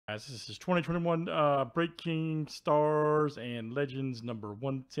Guys, this is 2021 Breaking Stars and Legends number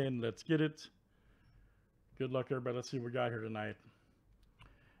 110. Let's get it. Good luck, everybody. Let's see what we got here tonight.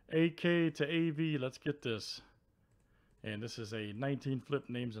 AK to AV. Let's get this. And this is a 19 flip,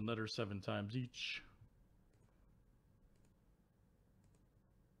 names and letters 7 times each.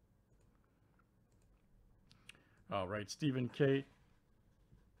 All right, Stephen K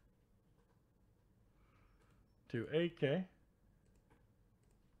to AK.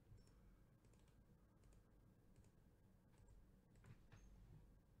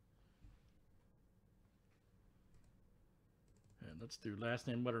 And let's do last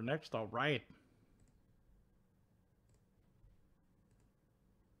name letter next. All right.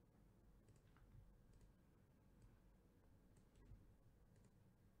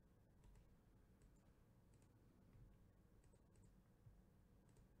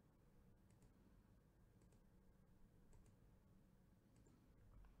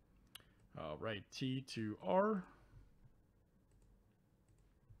 All right, T to R.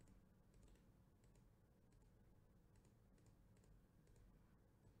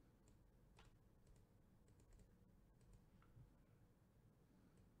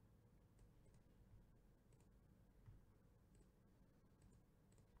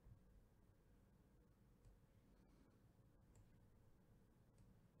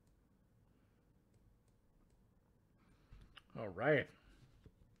 All right.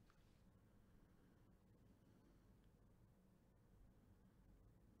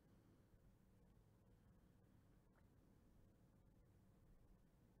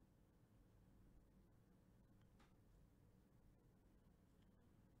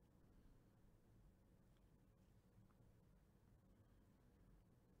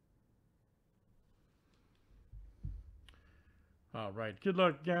 All right. Good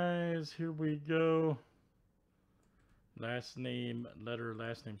luck, guys. Here we go. Last name, letter,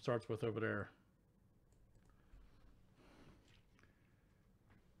 last name starts with over there.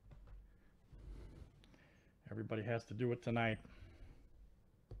 Everybody has to do it tonight.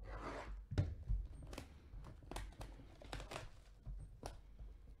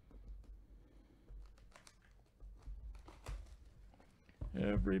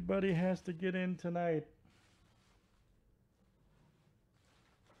 Everybody has to get in tonight.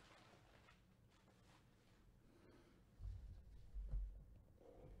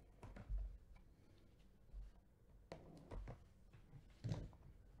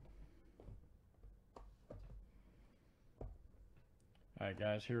 All right,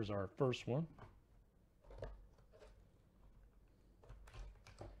 guys, here's our first one.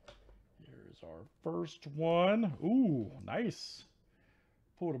 Here's our first one. Ooh, nice.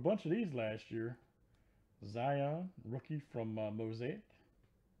 Pulled a bunch of these last year. Zion, rookie from Mosaic.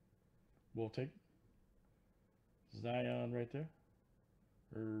 We'll take Zion right there.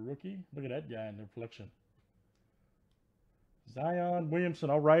 Rookie. Look at that guy in their collection. Zion Williamson.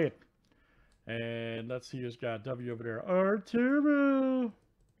 All right. And let's see who's got W over there. Arturo.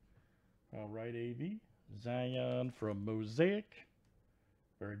 All right, AV. Zion from Mosaic.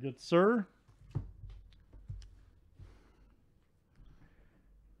 Very good, sir.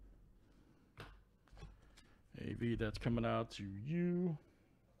 AV, that's coming out to you.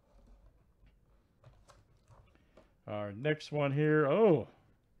 Our next one here. Oh,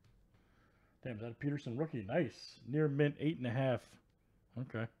 damn, is that a Peterson rookie? Nice. Near mint 8.5.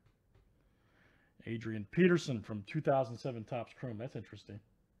 Okay. Adrian Peterson from 2007 Topps Chrome. That's interesting.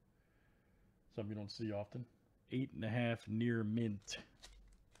 Something you don't see often. 8.5 near mint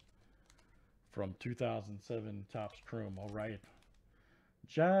from 2007 Topps Chrome. All right.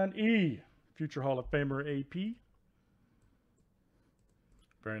 John E. Future Hall of Famer AP.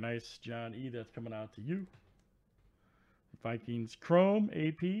 Very nice, John E. That's coming out to you. Vikings Chrome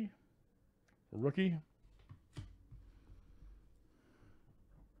AP. Rookie.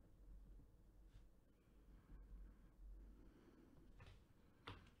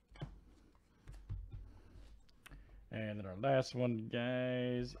 And then our last one,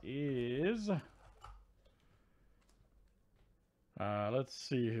 guys, is let's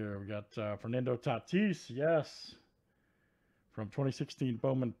see here. We got Fernando Tatis, yes, from 2016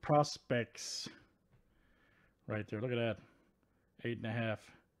 Bowman Prospects. Right there, look at that, 8.5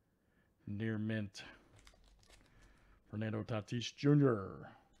 near mint. Fernando Tatis Jr.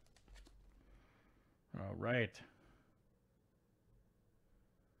 All right.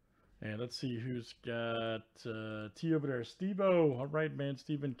 And let's see who's got T over there. Steve-O. All right, man.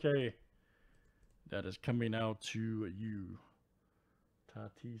 Stephen K. That is coming out to you.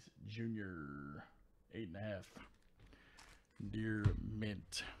 Tatis Jr. 8.5. Dear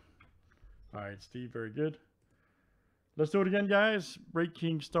mint. All right, Steve. Very good. Let's do it again, guys. Break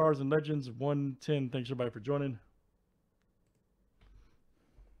King Stars and Legends 110. Thanks everybody for joining.